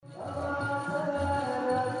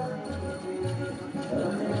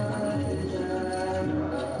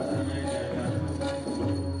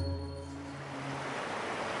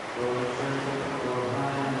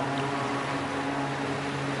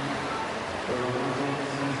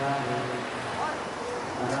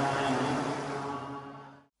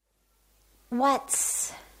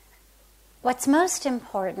What's most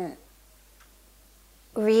important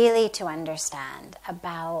really to understand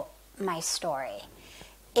about my story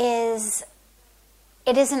is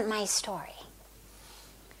it isn't my story.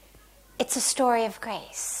 It's a story of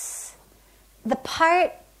grace. The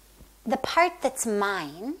part that's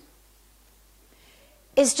mine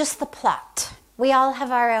is just the plot. We all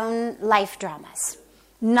have our own life dramas.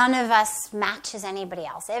 None of us matches anybody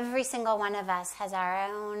else. Every single one of us has our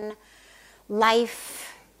own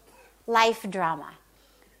life drama.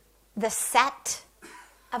 The set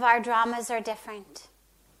of our dramas are different.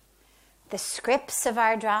 The scripts of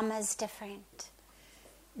our dramas different.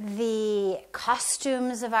 The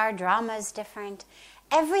costumes of our dramas different.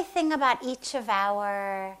 Everything about each of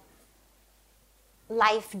our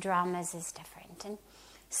life dramas is different. And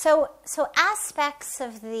so aspects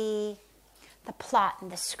of the plot and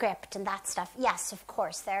the script and that stuff, yes, of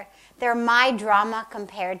course, they're my drama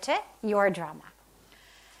compared to your drama.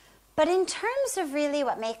 But in terms of really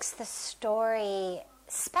what makes the story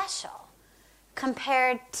special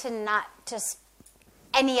compared to not just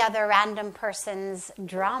any other random person's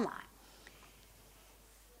drama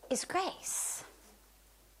is grace.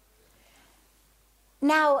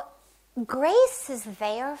 Now, grace is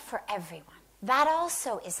there for everyone. That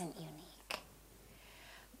also isn't unique.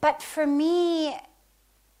 But for me,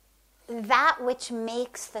 that which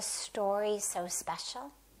makes the story so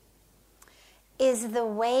special is the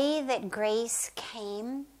way that grace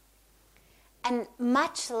came. And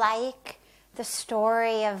much like the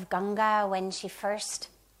story of Ganga when she first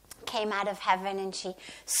came out of heaven and she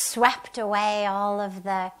swept away all of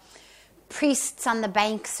the priests on the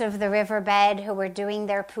banks of the riverbed who were doing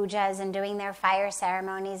their pujas and doing their fire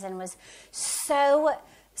ceremonies and was so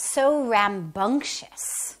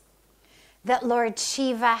rambunctious that Lord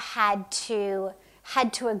Shiva had to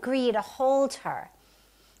agree to hold her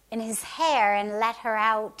in his hair and let her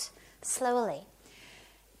out slowly.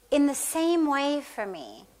 In the same way for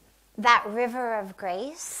me, that river of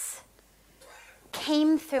grace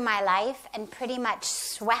came through my life and pretty much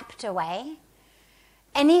swept away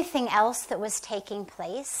anything else that was taking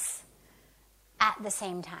place at the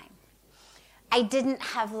same time. I didn't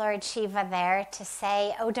have Lord Shiva there to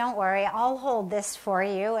say, oh, don't worry, I'll hold this for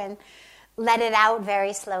you and let it out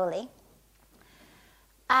very slowly.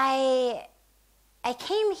 I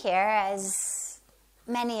came here, as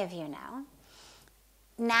many of you know,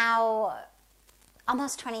 now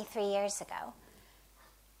almost 23 years ago.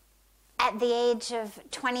 At the age of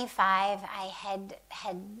 25, I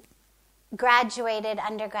had graduated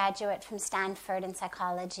undergraduate from Stanford in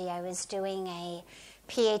psychology. I was doing a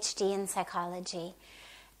PhD in psychology.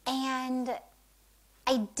 And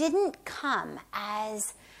I didn't come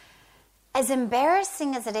as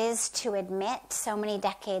embarrassing as it is to admit so many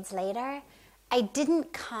decades later, I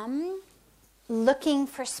didn't come looking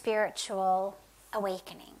for spiritual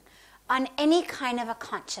awakening on any kind of a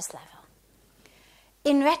conscious level.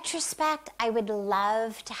 In retrospect, I would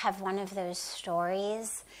love to have one of those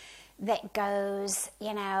stories that goes,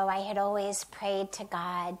 I had always prayed to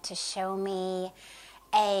God to show me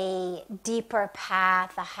a deeper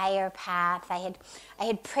path, a higher path. I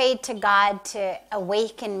had prayed to God to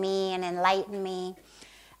awaken me and enlighten me.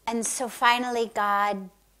 And so finally God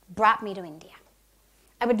brought me to India.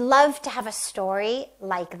 I would love to have a story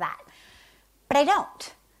like that. But I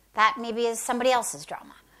don't. That maybe is somebody else's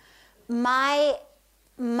drama. My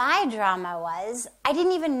drama was, I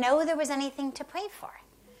didn't even know there was anything to pray for.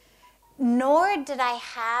 Nor did I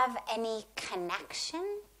have any connection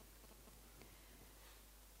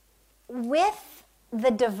with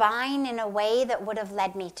the divine in a way that would have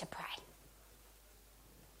led me to pray.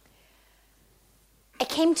 I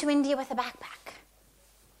came to India with a backpack.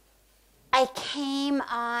 I came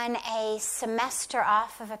on a semester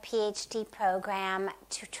off of a PhD program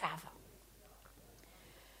to travel.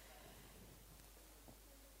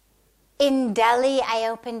 In Delhi, I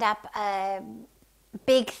opened up a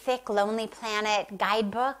big, thick, Lonely Planet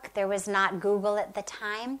guidebook. There was not Google at the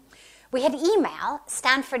time. We had email.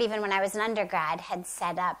 Stanford, even when I was an undergrad, had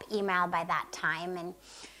set up email by that time. And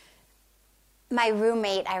my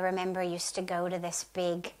roommate, I remember, used to go to this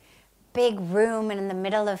big room in the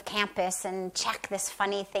middle of campus and check this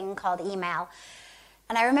funny thing called email.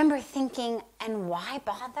 And I remember thinking, and why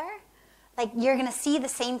bother? Like, you're going to see the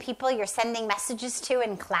same people you're sending messages to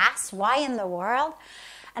in class. Why in the world?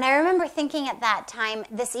 And I remember thinking at that time,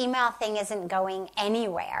 this email thing isn't going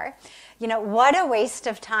anywhere. What a waste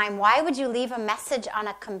of time. Why would you leave a message on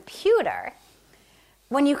a computer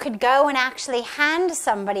when you could go and actually hand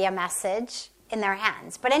somebody a message in their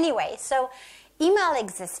hands. But anyway, so email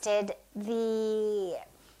existed. The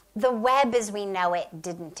web as we know it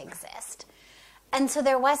didn't exist. And so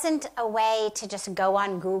there wasn't a way to just go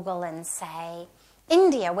on Google and say,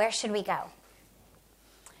 India, where should we go?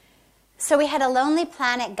 So we had a Lonely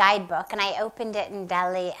Planet guidebook, and I opened it in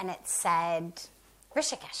Delhi, and it said,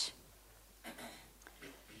 Rishikesh.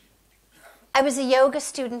 I was a yoga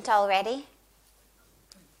student already.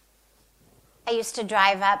 I used to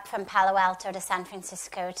drive up from Palo Alto to San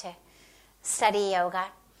Francisco to study yoga.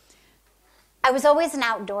 I was always an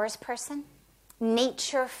outdoors person.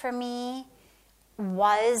 Nature for me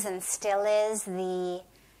was and still is the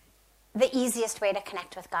easiest way to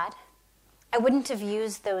connect with God. I wouldn't have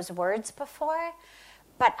used those words before,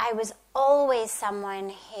 but I was always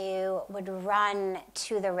someone who would run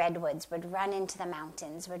to the redwoods, would run into the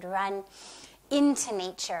mountains, would run into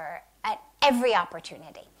nature at every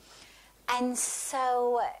opportunity. And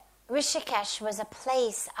so Rishikesh was a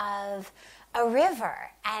place of a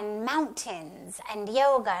river and mountains and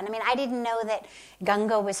yoga. And I mean, I didn't know that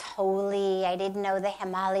Ganga was holy. I didn't know the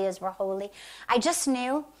Himalayas were holy. I just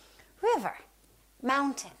knew river,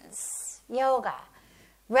 mountains, yoga,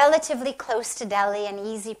 relatively close to Delhi, an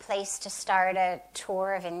easy place to start a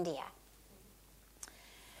tour of India.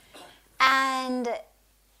 And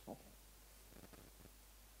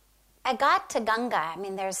I got to Ganga. I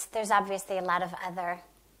mean, there's obviously a lot of other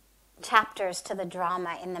chapters to the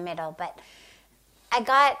drama in the middle, but I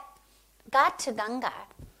got to Ganga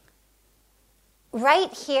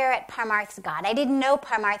right here at Parmarth's Ghat. I didn't know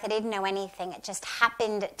Parmarth. I didn't know anything. It just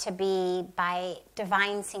happened to be by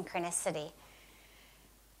divine synchronicity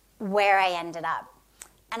where I ended up.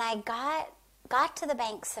 And I got to the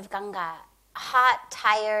banks of Ganga, hot,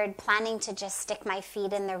 tired, planning to just stick my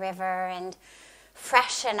feet in the river and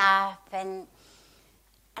freshen up. And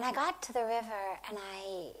I got to the river, and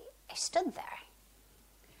I stood there.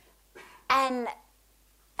 And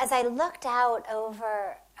as I looked out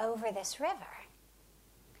over this river,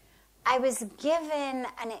 I was given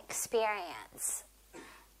an experience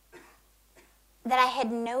that I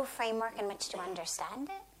had no framework in which to understand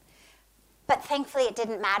it. But thankfully it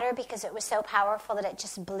didn't matter, because it was so powerful that it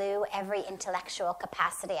just blew every intellectual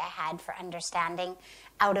capacity I had for understanding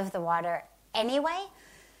out of the water anyway.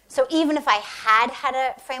 So even if I had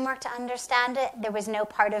a framework to understand it, there was no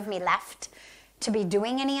part of me left to be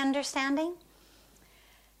doing any understanding.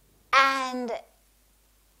 And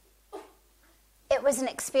it was an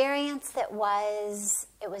experience that was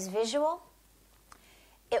visual,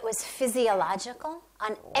 it was physiological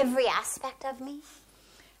on every aspect of me,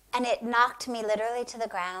 and it knocked me literally to the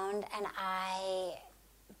ground, and I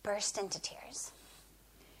burst into tears.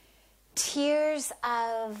 Tears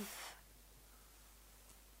of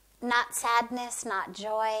not sadness, not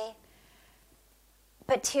joy,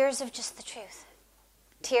 but tears of just the truth.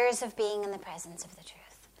 Tears of being in the presence of the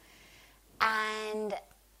truth. And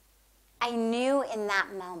I knew in that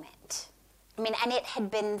moment, I mean, and it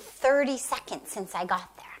had been 30 seconds since I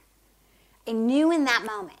got there. I knew in that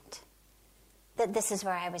moment that this is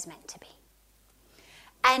where I was meant to be.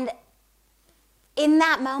 And in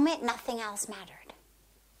that moment, nothing else mattered.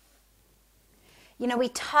 You know, we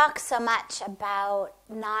talk so much about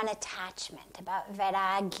non-attachment, about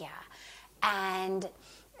vairagya and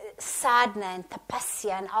sadhana and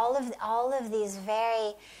tapasya and all of these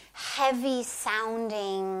very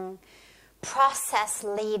heavy-sounding,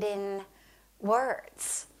 process-laden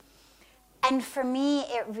words. And for me,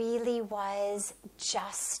 it really was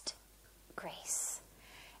just grace.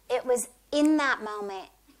 It was in that moment,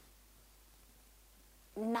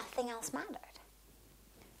 nothing else mattered.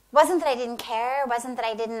 It wasn't that I didn't care. It wasn't that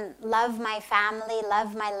I didn't love my family,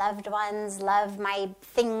 love my loved ones, love my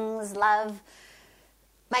things, love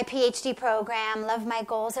my PhD program, love my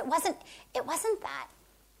goals. It wasn't that.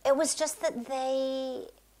 It was just that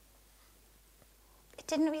it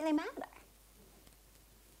didn't really matter.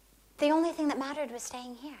 The only thing that mattered was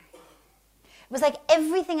staying here. It was like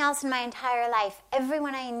everything else in my entire life,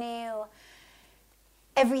 everyone I knew,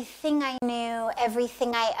 everything I knew,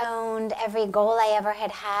 everything I owned, every goal I ever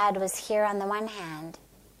had was here on the one hand.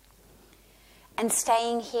 And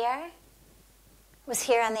staying here was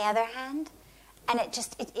here on the other hand. And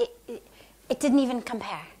it didn't even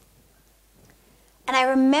compare. And I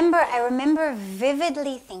remember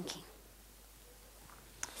vividly thinking,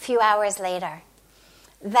 a few hours later,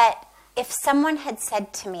 that if someone had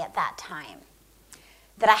said to me at that time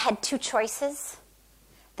that I had two choices,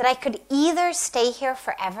 that I could either stay here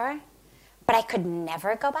forever, but I could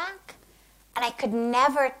never go back, and I could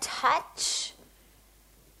never touch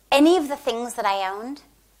any of the things that I owned,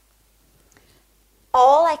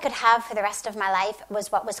 all I could have for the rest of my life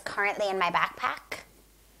was what was currently in my backpack,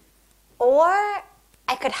 or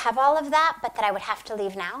I could have all of that, but that I would have to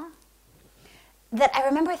leave now. That I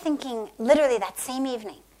remember thinking, literally that same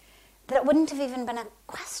evening, that it wouldn't have even been a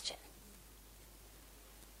question.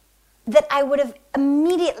 That I would have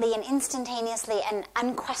immediately and instantaneously and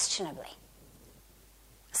unquestionably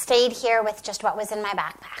stayed here with just what was in my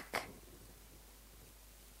backpack.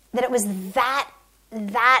 That it was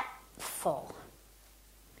that full.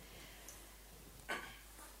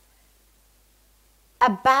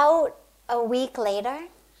 About a week later,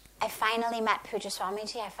 I finally met Pujya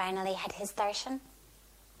Swamiji. I finally had his darshan.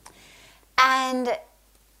 And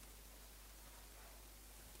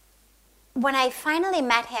when I finally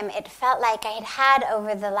met him, it felt like I had had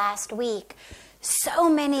over the last week so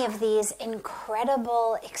many of these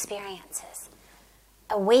incredible experiences.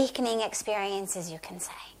 Awakening experiences, you can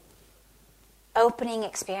say. Opening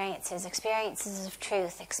experiences, experiences of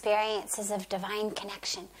truth, experiences of divine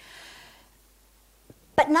connection.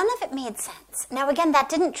 But none of it made sense. Now again, that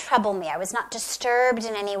didn't trouble me. I was not disturbed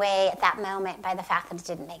in any way at that moment by the fact that it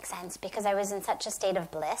didn't make sense, because I was in such a state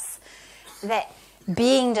of bliss that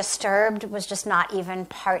being disturbed was just not even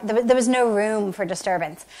part. There was no room for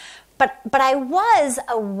disturbance. But I was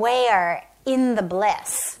aware in the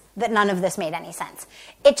bliss that none of this made any sense.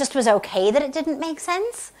 It just was okay that it didn't make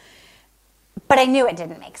sense, but I knew it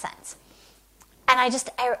didn't make sense. And I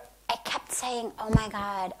kept saying, oh my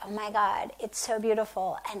God, it's so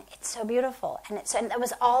beautiful, and it's so beautiful, and that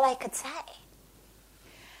was all I could say.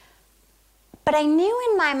 But I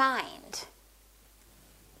knew in my mind,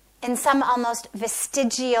 in some almost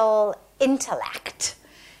vestigial intellect,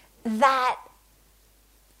 that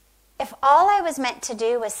if all I was meant to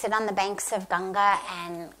do was sit on the banks of Ganga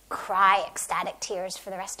and cry ecstatic tears for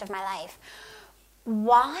the rest of my life,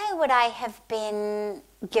 why would I have been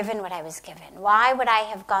given what I was given? Why would I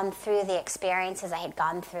have gone through the experiences I had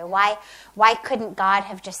gone through? Why couldn't God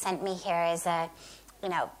have just sent me here as a,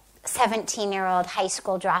 17-year-old high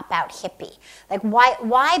school dropout hippie? Like,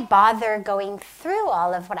 why bother going through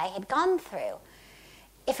all of what I had gone through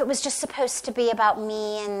if it was just supposed to be about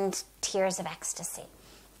me and tears of ecstasy?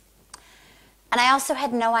 And I also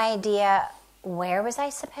had no idea, where was I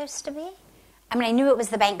supposed to be? I mean, I knew it was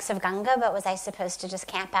the banks of Ganga, but was I supposed to just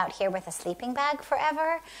camp out here with a sleeping bag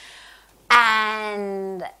forever?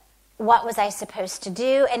 And what was I supposed to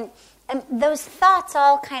do? And those thoughts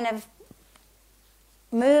all kind of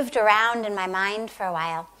moved around in my mind for a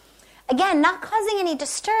while. Again, not causing any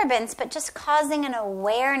disturbance, but just causing an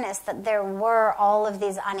awareness that there were all of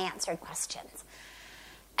these unanswered questions.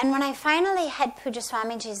 And when I finally had Pujya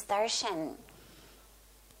Swamiji's darshan,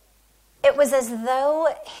 it was as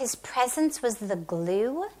though his presence was the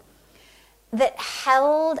glue that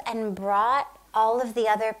held and brought all of the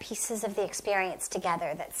other pieces of the experience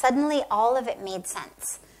together, that suddenly all of it made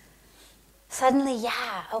sense. Suddenly,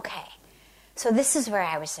 yeah, okay. So this is where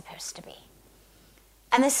I was supposed to be.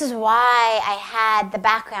 And this is why I had the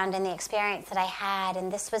background and the experience that I had,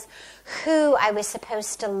 and this was who I was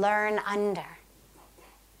supposed to learn under.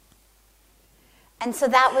 And so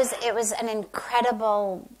it was an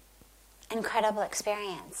incredible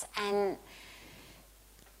experience. And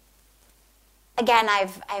again,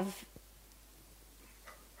 I've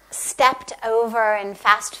stepped over and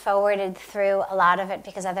fast forwarded through a lot of it,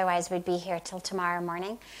 because otherwise we'd be here till tomorrow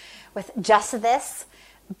morning with just this.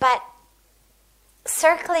 But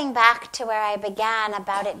circling back to where I began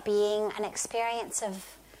about it being an experience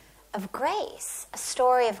of grace, a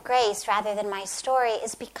story of grace rather than my story,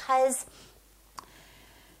 is because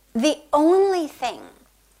the only thing,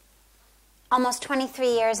 almost 23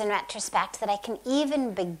 years in retrospect, that I can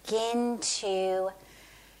even begin to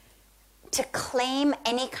claim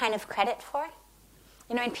any kind of credit for.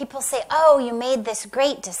 When people say, oh, you made this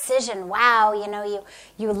great decision, wow,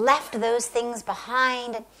 you left those things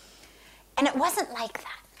behind. And it wasn't like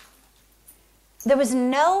that. There was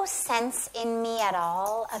no sense in me at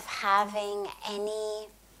all of having any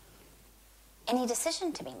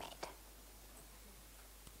decision to be made.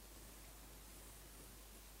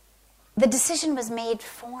 The decision was made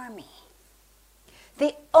for me.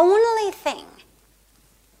 The only thing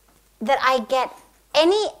that I get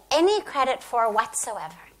any credit for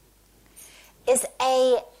whatsoever is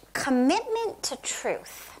a commitment to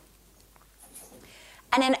truth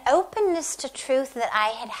and an openness to truth that I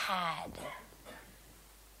had had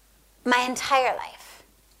my entire life,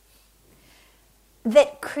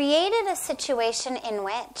 that created a situation in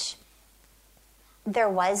which there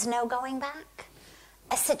was no going back,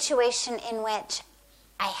 a situation in which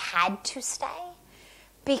I had to stay,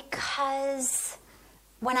 because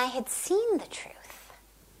when I had seen the truth,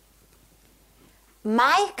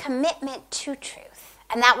 my commitment to truth,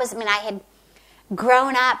 and that was, I had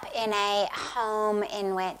grown up in a home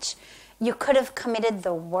in which you could have committed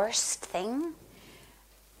the worst thing,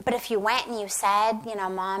 but if you went and you said,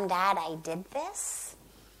 Mom, Dad, I did this,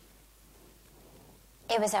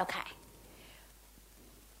 it was okay.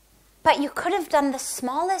 But you could have done the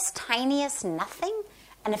smallest, tiniest nothing,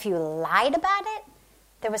 and if you lied about it,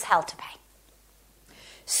 there was hell to pay.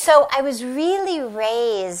 So I was really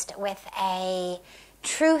raised with a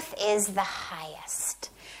truth is the highest.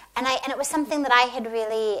 And it was something that I had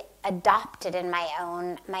really adopted in my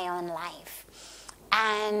own life.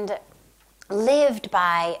 And lived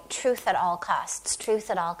by truth at all costs, truth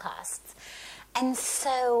at all costs. And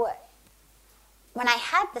so when I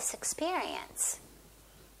had this experience,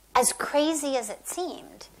 as crazy as it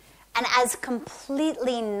seemed, and as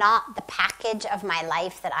completely not the package of my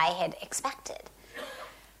life that I had expected,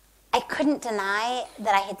 I couldn't deny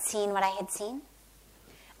that I had seen what I had seen.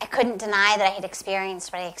 I couldn't deny that I had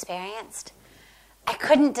experienced what I experienced. I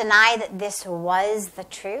couldn't deny that this was the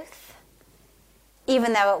truth,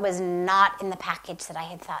 even though it was not in the package that I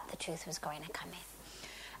had thought the truth was going to come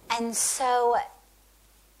in. And so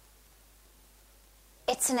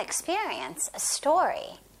it's an experience, a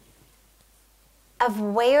story of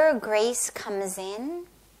where grace comes in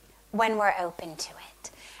when we're open to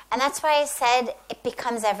it. And that's why I said it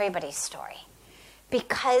becomes everybody's story.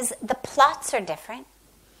 Because the plots are different.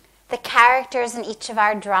 The characters in each of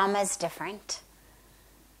our dramas different.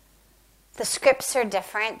 The scripts are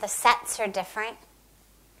different. The sets are different.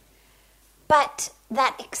 But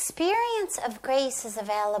that experience of grace is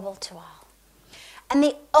available to all. And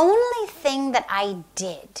the only thing that I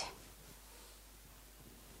did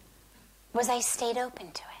was I stayed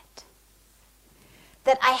open to it.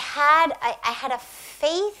 That I had a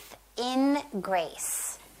faith in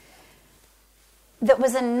grace that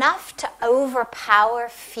was enough to overpower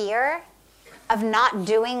fear of not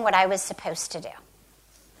doing what I was supposed to do.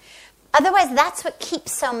 Otherwise, that's what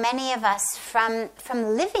keeps so many of us from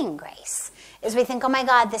living grace, is we think, oh my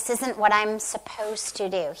God, this isn't what I'm supposed to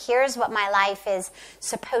do. Here's what my life is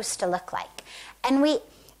supposed to look like. And we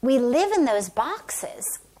live in those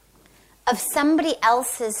boxes of somebody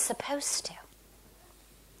else's supposed to.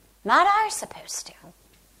 Not our supposed to.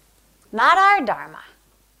 Not our dharma.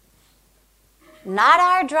 Not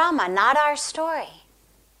our drama, not our story.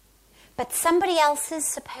 But somebody else's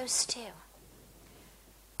supposed to.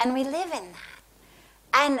 And we live in that.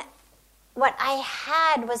 And what I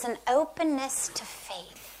had was an openness to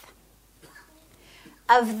faith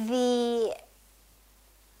of the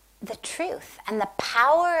truth and the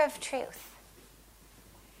power of truth.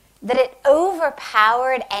 That it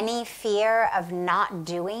overpowered any fear of not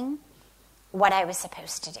doing what I was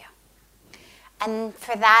supposed to do. And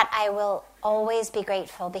for that, I will always be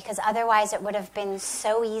grateful, because otherwise it would have been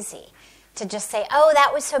so easy to just say, oh,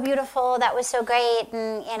 that was so beautiful, that was so great,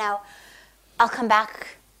 and, I'll come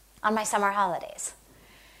back on my summer holidays.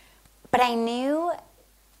 But I knew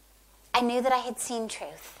that I had seen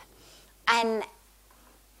truth. And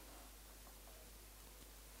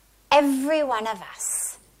every one of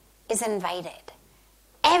us is invited.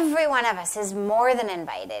 Every one of us is more than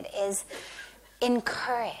invited, is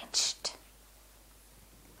encouraged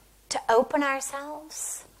to open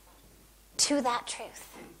ourselves to that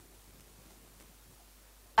truth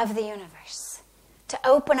of the universe, to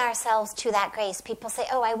open ourselves to that grace. People say,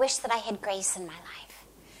 oh, I wish that I had grace in my life.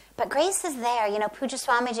 But grace is there. Puja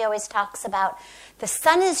Swamiji always talks about the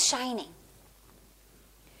sun is shining.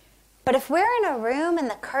 But if we're in a room and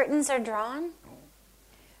the curtains are drawn,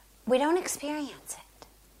 we don't experience it.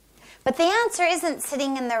 But the answer isn't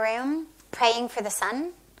sitting in the room praying for the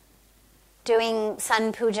sun, doing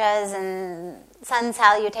sun pujas and sun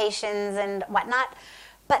salutations and whatnot.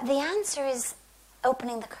 But the answer is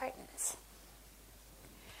opening the curtains.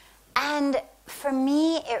 And for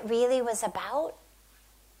me, it really was about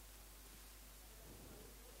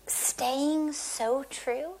staying so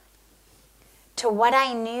true to what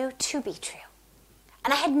I knew to be true.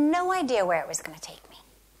 And I had no idea where it was going to take me.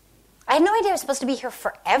 I had no idea I was supposed to be here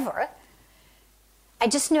forever. I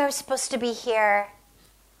just knew I was supposed to be here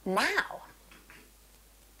now.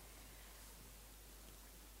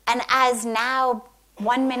 And as now,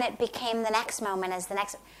 one minute became the next moment as the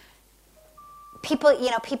next. People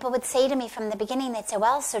would say to me from the beginning, they'd say,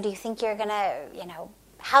 well, so do you think you're going to,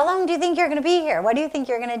 how long do you think you're going to be here? What do you think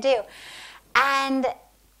you're going to do? And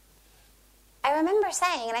I remember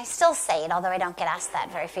saying, and I still say it, although I don't get asked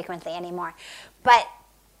that very frequently anymore, but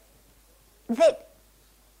that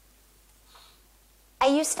I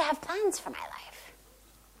used to have plans for my life.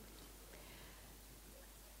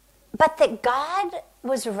 But that God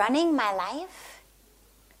was running my life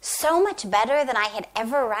so much better than I had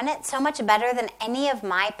ever run it, so much better than any of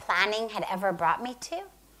my planning had ever brought me to,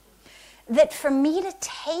 that for me to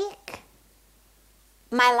take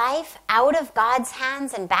my life out of God's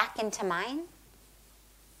hands and back into mine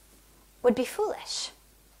would be foolish.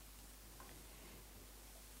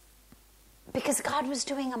 Because God was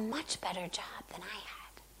doing a much better job than I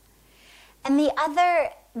had. And the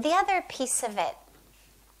other piece of it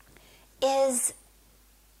is,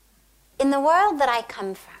 in the world that I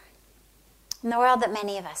come from, in the world that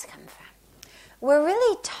many of us come from, we're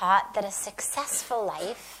really taught that a successful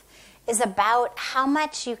life is about how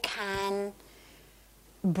much you can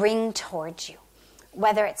bring towards you.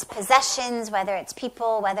 Whether it's possessions, whether it's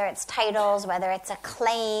people, whether it's titles, whether it's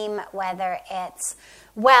acclaim, whether it's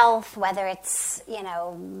wealth, whether it's,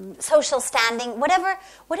 social standing, whatever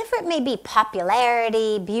it may be,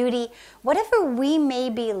 popularity, beauty, whatever we may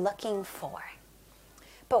be looking for.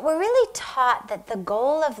 But we're really taught that the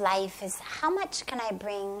goal of life is, how much can I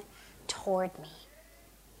bring toward me?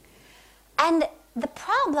 And the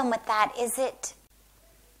problem with that is it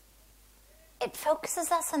focuses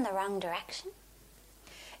us in the wrong direction.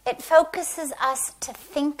 It focuses us to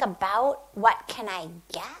think about what can I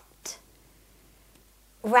get,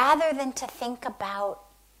 rather than to think about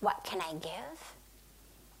what can I give.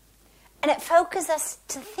 And it focuses us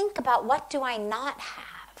to think about what do I not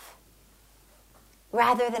have,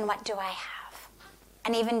 rather than what do I have.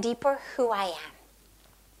 And even deeper, who I am.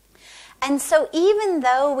 And so even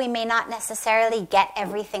though we may not necessarily get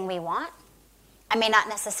everything we want, I may not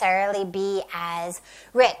necessarily be as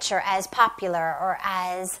rich or as popular or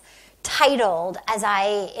as titled as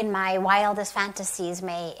I, in my wildest fantasies,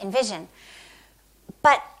 may envision.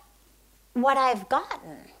 But what I've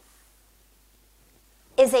gotten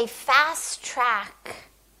is a fast-track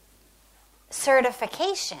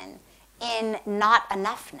certification in not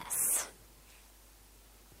enoughness.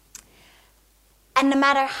 And no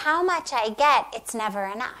matter how much I get, it's never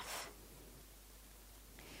enough.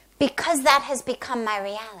 Because that has become my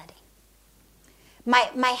reality.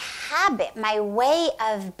 My habit, my way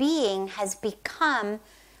of being has become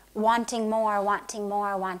wanting more, wanting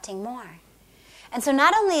more, wanting more. And so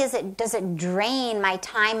not only does it drain my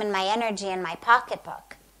time and my energy and my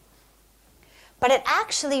pocketbook, but it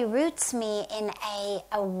actually roots me in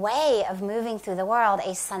a way of moving through the world,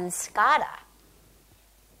 a sanskara,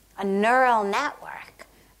 a neural network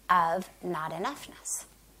of not enoughness.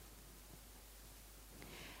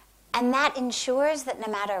 And that ensures that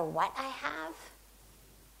no matter what I have,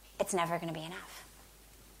 it's never going to be enough.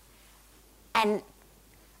 And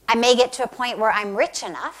I may get to a point where I'm rich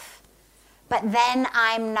enough, but then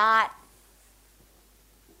I'm not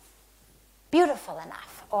beautiful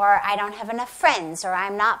enough, or I don't have enough friends, or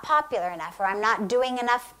I'm not popular enough, or I'm not doing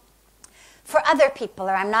enough for other people,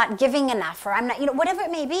 or I'm not giving enough, or I'm not, whatever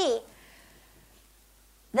it may be.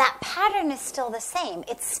 That pattern is still the same.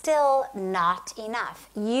 It's still not enough.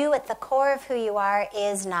 You, at the core of who you are,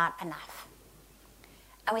 is not enough.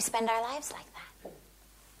 And we spend our lives like that.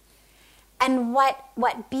 And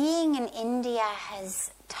what being in India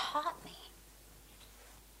has taught me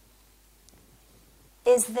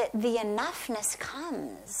is that the enoughness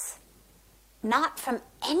comes not from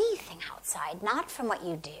anything outside, not from what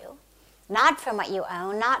you do, not from what you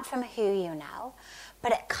own, not from who you know,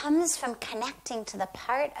 but it comes from connecting to the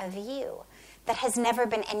part of you that has never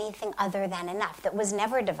been anything other than enough, that was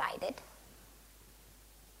never divided,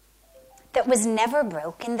 that was never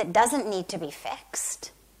broken, that doesn't need to be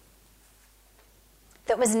fixed,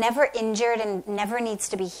 that was never injured and never needs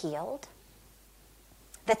to be healed,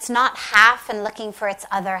 that's not half and looking for its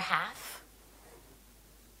other half.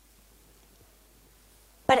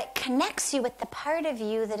 But it connects you with the part of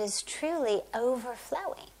you that is truly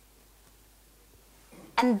overflowing.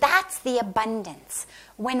 And that's the abundance.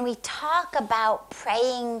 When we talk about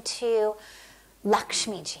praying to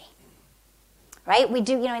Lakshmiji, right? We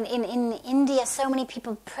do, in India, so many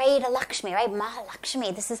people pray to Lakshmi, right?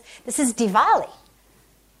 Mahalakshmi, this is Diwali.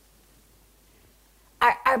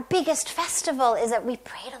 Our biggest festival is that we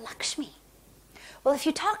pray to Lakshmi. Well, if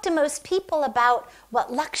you talk to most people about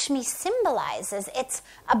what Lakshmi symbolizes, it's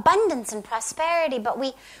abundance and prosperity, but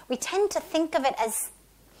we tend to think of it as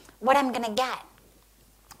what I'm going to get.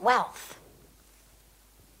 Wealth.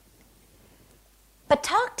 But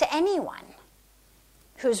talk to anyone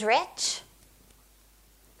who's rich,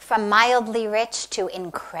 from mildly rich to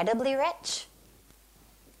incredibly rich.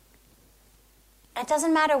 It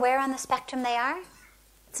doesn't matter where on the spectrum they are,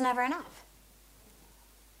 it's never enough.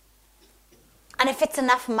 And if it's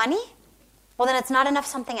enough money, well, then it's not enough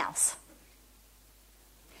something else.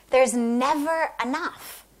 There's never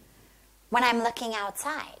enough when I'm looking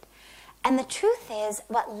outside. And the truth is,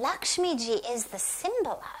 what Lakshmi Ji is the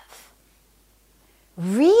symbol of,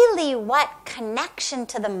 really what connection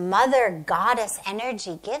to the mother goddess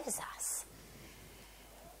energy gives us,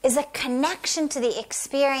 is a connection to the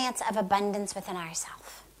experience of abundance within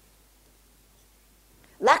ourselves.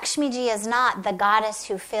 Lakshmi Ji is not the goddess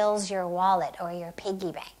who fills your wallet or your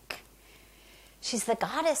piggy bank. She's the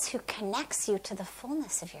goddess who connects you to the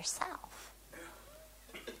fullness of yourself.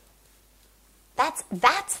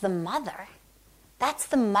 That's the mother. That's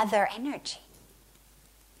the mother energy.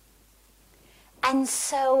 And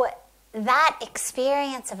so that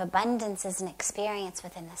experience of abundance is an experience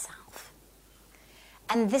within the self.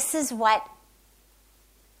 And this is what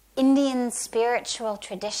Indian spiritual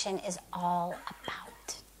tradition is all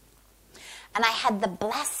about. And I had the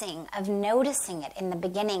blessing of noticing it in the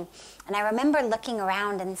beginning. And I remember looking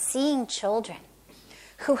around and seeing children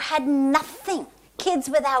who had nothing, kids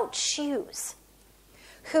without shoes,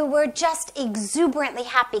 who were just exuberantly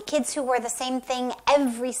happy, kids who wore the same thing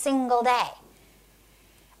every single day.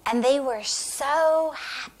 And they were so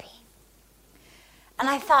happy. And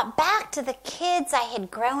I thought back to the kids I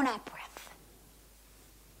had grown up with.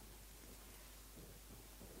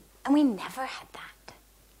 And we never had that.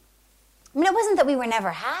 I mean, it wasn't that we were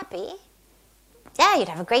never happy. Yeah, you'd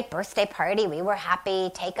have a great birthday party. We were happy.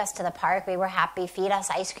 Take us to the park. We were happy. Feed us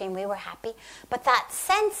ice cream. We were happy. But that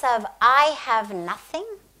sense of, I have nothing,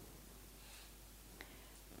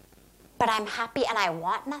 but I'm happy and I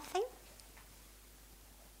want nothing,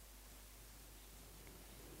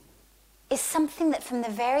 is something that from the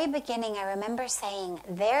very beginning I remember saying,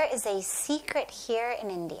 there is a secret here in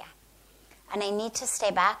India, and I need to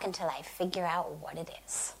stay back until I figure out what it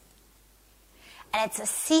is. And it's a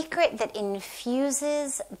secret that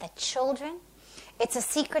infuses the children. It's a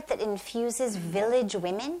secret that infuses village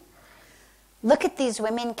women. Look at these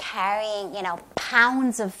women carrying,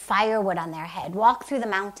 pounds of firewood on their head. Walk through the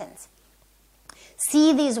mountains.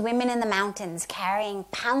 See these women in the mountains carrying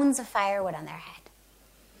pounds of firewood on their head.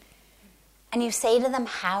 And you say to them,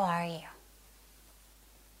 how are you?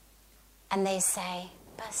 And they say,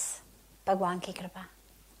 Bas, Bhagwan ki kripa.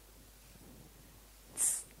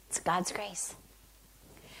 It's God's grace.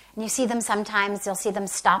 And you see them sometimes, you'll see them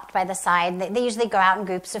stopped by the side. They usually go out in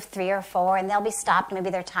groups of 3 or 4, and they'll be stopped. Maybe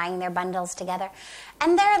they're tying their bundles together.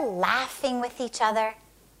 And they're laughing with each other.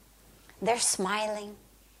 They're smiling.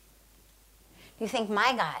 You think,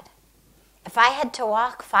 my God, if I had to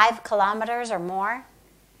walk 5 kilometers or more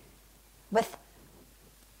with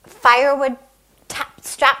firewood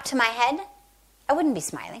strapped to my head, I wouldn't be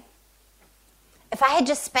smiling. If I had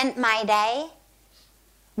just spent my day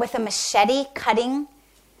with a machete cutting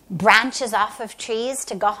branches off of trees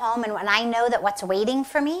to go home, and when I know that what's waiting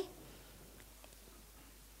for me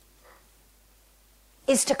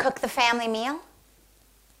is to cook the family meal,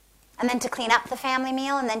 and then to clean up the family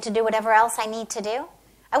meal, and then to do whatever else I need to do,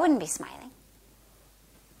 I wouldn't be smiling.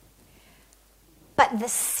 But the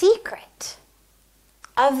secret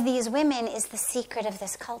of these women is the secret of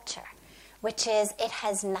this culture, which is it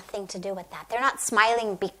has nothing to do with that. They're not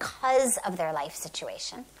smiling because of their life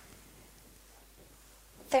situation.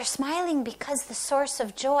 They're smiling because the source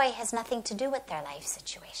of joy has nothing to do with their life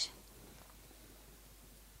situation.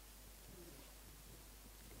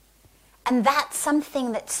 And that's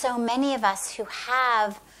something that so many of us who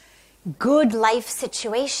have good life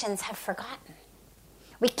situations have forgotten.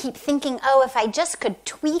 We keep thinking, oh, if I just could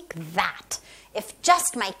tweak that, if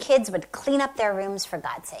just my kids would clean up their rooms for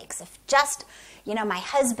God's sakes, if just, my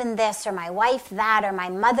husband this, or my wife that, or my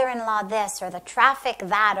mother-in-law this, or the traffic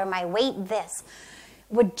that, or my weight this,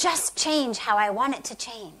 would just change how I want it to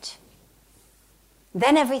change,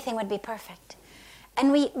 then everything would be perfect.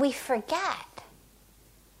 And we forget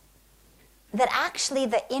that actually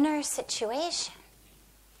the inner situation,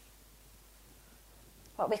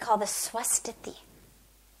 what we call the swastiti,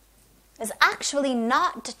 is actually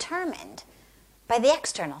not determined by the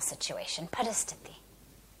external situation, paristiti.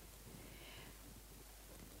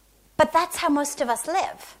 But that's how most of us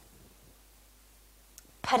live.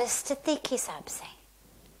 Paristiti ki hisab se.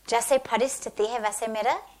 Jaise paristiti hai vaise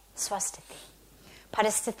mera swastiti.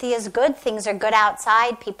 Paristiti is good. Things are good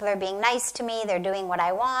outside. People are being nice to me. They're doing what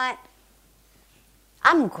I want.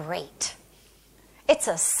 I'm great. It's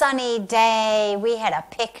a sunny day. We had a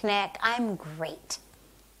picnic. I'm great.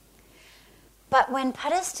 But when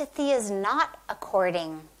paristiti is not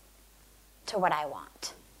according to what I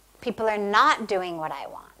want, people are not doing what I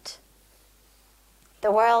want,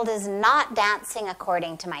 the world is not dancing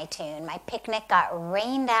according to my tune, my picnic got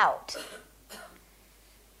rained out,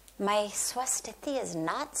 my swastiti is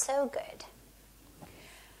not so good.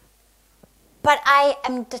 But I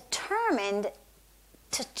am determined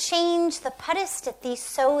to change the Paristhithi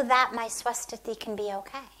so that my Swasthiti can be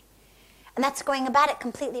okay. And that's going about it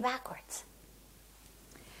completely backwards.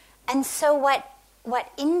 And so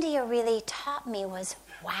what India really taught me was,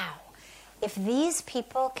 wow, if these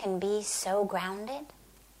people can be so grounded,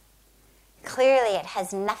 clearly it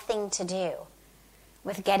has nothing to do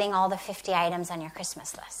with getting all the 50 items on your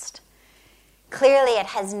Christmas list. Clearly it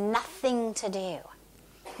has nothing to do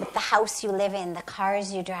with the house you live in, the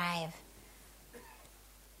cars you drive,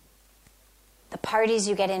 the parties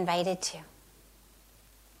you get invited to.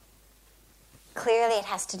 Clearly it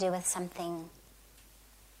has to do with something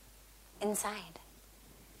inside.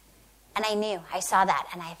 And I saw that,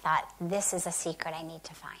 and I thought, this is a secret I need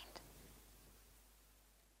to find.